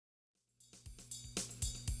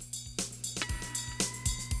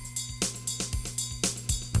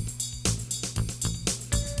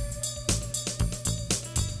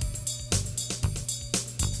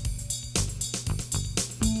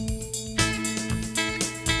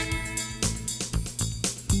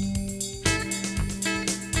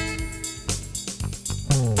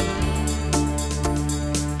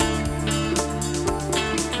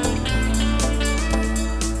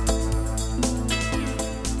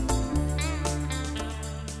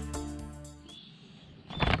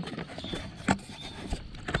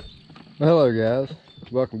Well, hello guys,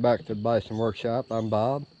 welcome back to the Bison Workshop. I'm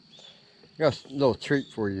Bob. Got a little treat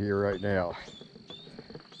for you here right now.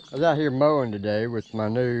 I was out here mowing today with my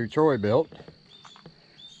new Troy-Bilt,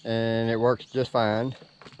 and it works just fine.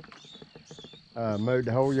 Mowed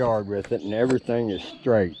the whole yard with it, and everything is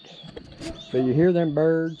straight. But you hear them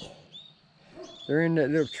birds? They're in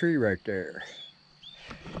that little tree right there.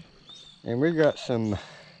 And we got some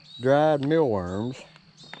dried mealworms,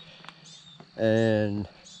 and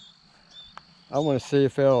I want to see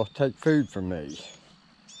if they'll take food from me.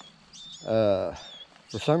 For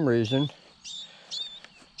some reason,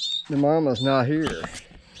 the mama's not here.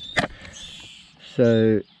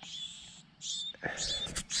 So,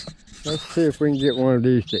 let's see if we can get one of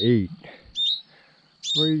these to eat.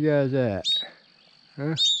 Where you guys at?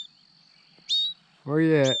 Huh? Where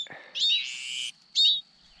you at?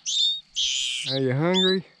 Are you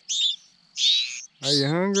hungry? Are you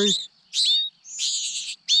hungry?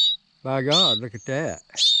 By God, look at that.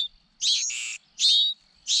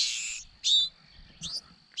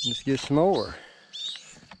 Let's get some more.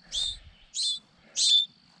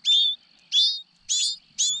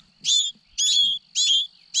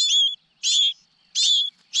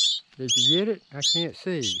 Did you get it? I can't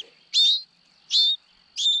see.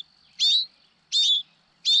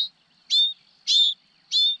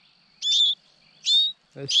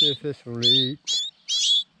 Let's see if this will eat.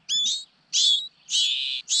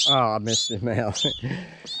 Oh, I missed his mouth.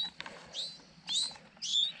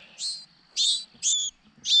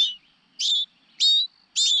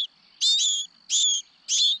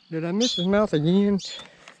 Did I miss his mouth again?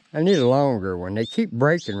 I need a longer one. They keep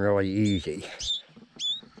breaking really easy.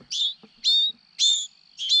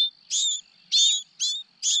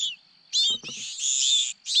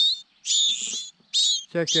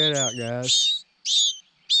 Check that out, guys.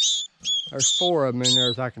 There's 4 of them in there,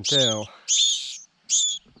 as I can tell.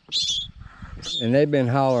 And they've been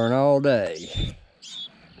hollering all day.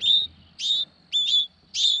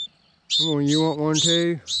 Come on, you want one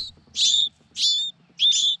too?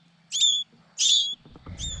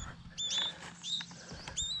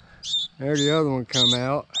 There the other one come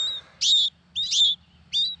out.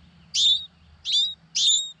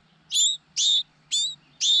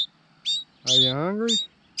 Are you hungry?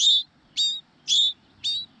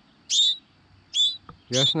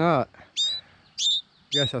 Guess not.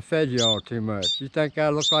 Guess I fed y'all too much. You think I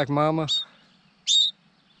look like mama?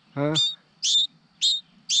 Huh?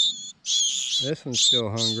 This one's still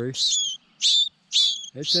hungry.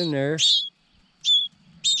 It's in there.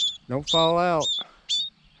 Don't fall out.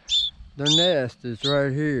 Their nest is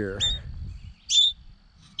right here.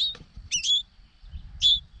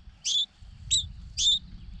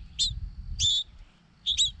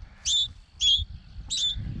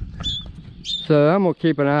 So I'm gonna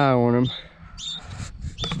keep an eye on them.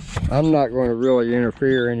 I'm not going to really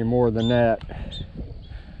interfere any more than that.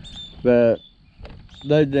 But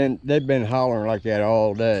they've been hollering like that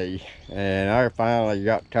all day. And I finally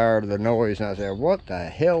got tired of the noise and I said, what the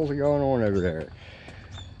hell's going on over there?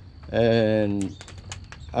 And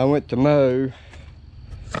I went to mow,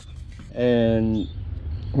 and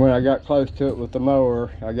when I got close to it with the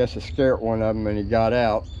mower, I guess I scared one of them and he got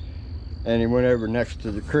out. And he went over next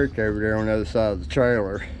to the creek over there on the other side of the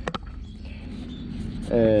trailer.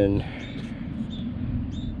 And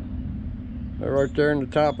they're right there in the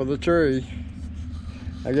top of the tree.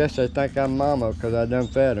 I guess they think I'm mama because I done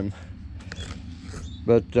fed them.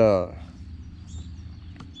 But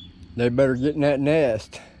they better get in that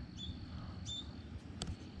nest.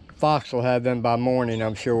 Fox will have them by morning,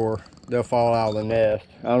 I'm sure. They'll fall out of the nest.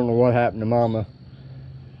 I don't know what happened to mama.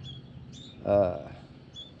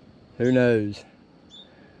 Who knows?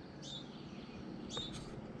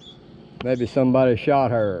 Maybe somebody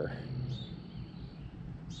shot her.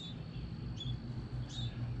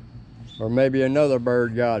 Or maybe another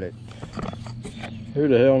bird got it. Who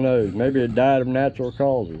the hell knows? Maybe it died of natural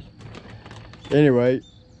causes. Anyway,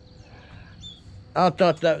 I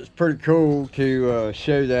thought that was pretty cool to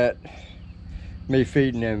show that me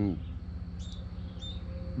feeding them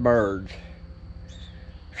birds.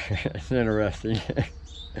 It's interesting.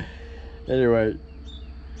 Anyway,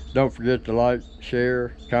 don't forget to like,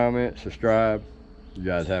 share, comment, subscribe. You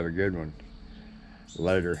guys have a good one.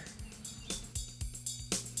 Later.